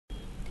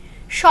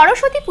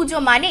সরস্বতী পুজো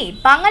মানেই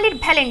বাঙালির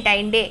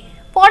Valentine day.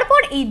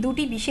 পরপর এই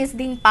দুটি বিশেষ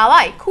দিন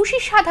পাওয়ায় খুশি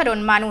সাধারণ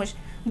মানুষ।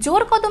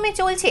 জোর কদমে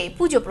চলছে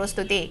পুজো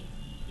প্রস্তুতি।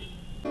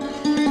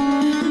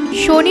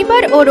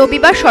 শনিবার ও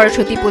রবিবার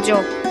সরস্বতী পুজো,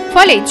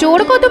 ফলে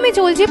জোর কদমে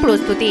চলছে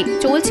প্রস্তুতি,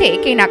 চলছে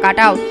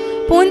কেনাকাটাও।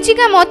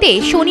 পঞ্জিকা মতে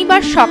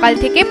শনিবার সকাল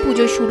থেকে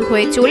পুজো শুরু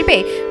হয়ে চলবে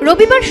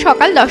রবিবার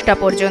সকাল 10টা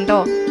পর্যন্ত।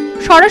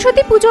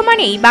 সরস্বতী পুজো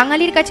মানেই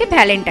বাঙালির কাছে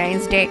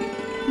ভ্যালেন্টাইন্স ডে।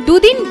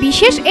 দুদিন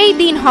বিশেষ এই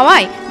দিন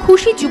হওয়ায়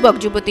খুশি যুবক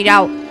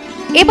যুবতীরাও।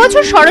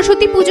 এবছর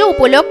সরস্বতী পুজো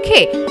উপলক্ষে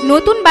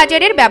নতুন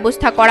বাজারের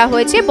ব্যবস্থা করা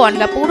হয়েছে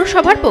বনগাঁ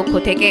পৌরসভার পক্ষ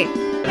থেকে।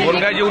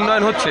 বনগাঁয় যে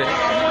উন্নয়ন হচ্ছে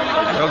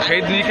এবং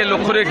সেই দিকে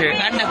লক্ষ্য রেখে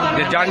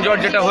যে যানজট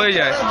যেটা হয়ে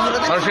যায়,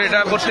 মানুষ এটা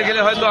করতে গেলে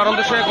হয়তো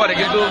আনন্দের সঙ্গে করে,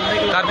 কিন্তু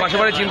তার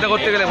পাশাপাশি চিন্তা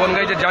করতে গেলে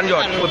বনগাঁয় যে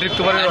যানজট অতিরিক্ত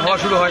পরিমাণে হওয়া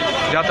শুরু হয়,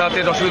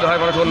 যাতায়াতের অসুবিধা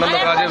হয়, মানুষ অন্যান্য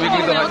কাজে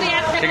বিঘ্নিত হয়।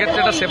 সেক্ষেত্রে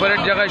একটা সেপারেট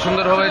জায়গায়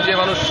সুন্দরভাবে যে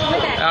মানুষ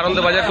আনন্দ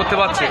বাজার করতে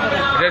পারছে,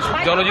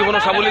 জনজীবনও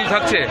সাবলীল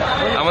থাকছে,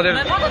 আমাদের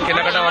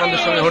কেনাকাটা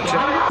আনন্দের সঙ্গে হচ্ছে।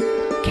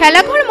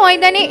 খেলাঘর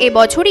ময়দানে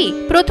এবছরই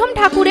প্রথম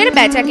ঠাকুরের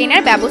বেচা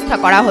কেনার ব্যবস্থা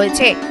করা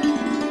হয়েছে।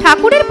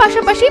 ঠাকুরের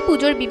পাশাপাশি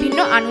পুজোর বিভিন্ন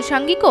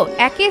আনুষঙ্গিকও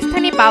একই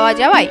স্থানে পাওয়া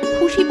যাওয়ায়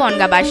খুশি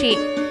বনগাঁবাসী।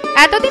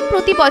 এতদিন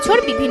প্রতি বছর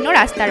বিভিন্ন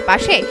রাস্তার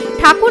পাশে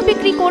ঠাকুর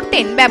বিক্রি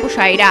করতেন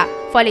ব্যবসায়ীরা,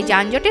 ফলে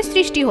যানজটের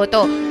সৃষ্টি হতো,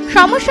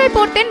 সমস্যায়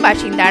পড়তেন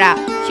বাসিন্দারা।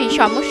 সেই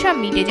সমস্যা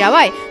মিটে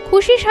যাওয়ায়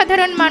খুশি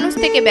সাধারণ মানুষ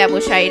থেকে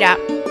ব্যবসায়ীরা।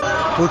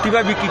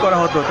 প্রতিবার বিক্রি করা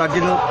হতো, তার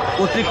জন্য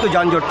অতিরিক্ত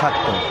যানজট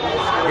থাকতো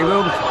এবং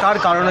তার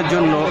কারণের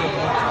জন্য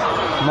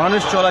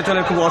মানুষ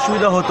চলাচলের খুব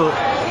অসুবিধা হতো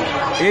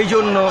এই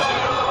জন্য,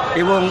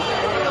 এবং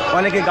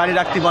অনেকে গাড়ি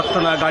রাখতে পারতো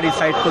না, গাড়ি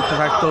সাইড করতে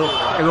থাকতো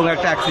এবং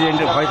একটা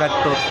অ্যাক্সিডেন্টের ভয়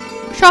থাকতো।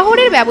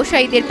 শহরের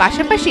ব্যবসায়ীদের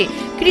পাশাপাশি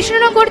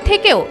কৃষ্ণনগর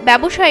থেকেও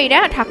ব্যবসায়ীরা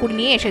ঠাকুর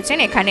নিয়ে এসেছেন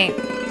এখানে।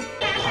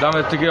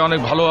 দামের থেকে অনেক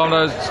ভালো,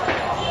 আমরা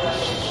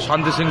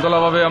শান্তি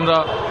শৃঙ্খলাভাবে আমরা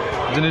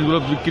জিনিসগুলো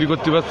বিক্রি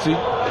করতে পারছি,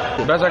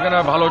 বেচা কেনা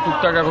ভালো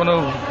টুকটাক এখনো।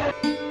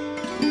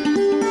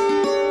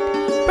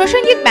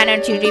 প্রসেনজিৎ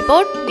ব্যানার্জির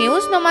রিপোর্ট,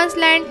 নিউজ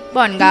নোম্যান্সল্যান্ড,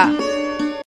 বনগাঁ।